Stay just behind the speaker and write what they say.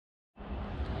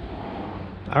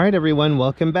All right, everyone,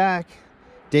 welcome back.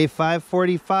 Day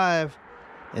 545,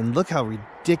 and look how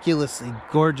ridiculously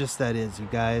gorgeous that is, you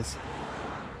guys.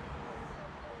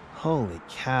 Holy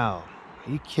cow,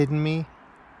 are you kidding me?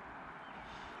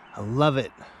 I love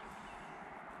it.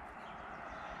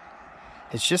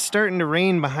 It's just starting to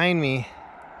rain behind me,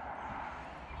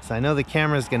 so I know the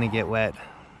camera's gonna get wet.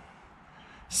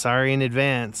 Sorry in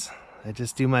advance. I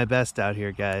just do my best out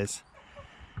here, guys.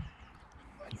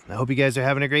 I hope you guys are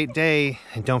having a great day,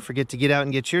 and don't forget to get out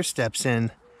and get your steps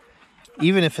in.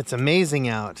 Even if it's amazing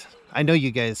out, I know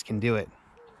you guys can do it.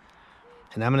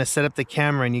 And I'm gonna set up the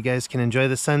camera and you guys can enjoy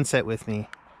the sunset with me.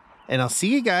 And I'll see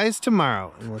you guys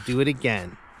tomorrow, and we'll do it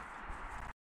again.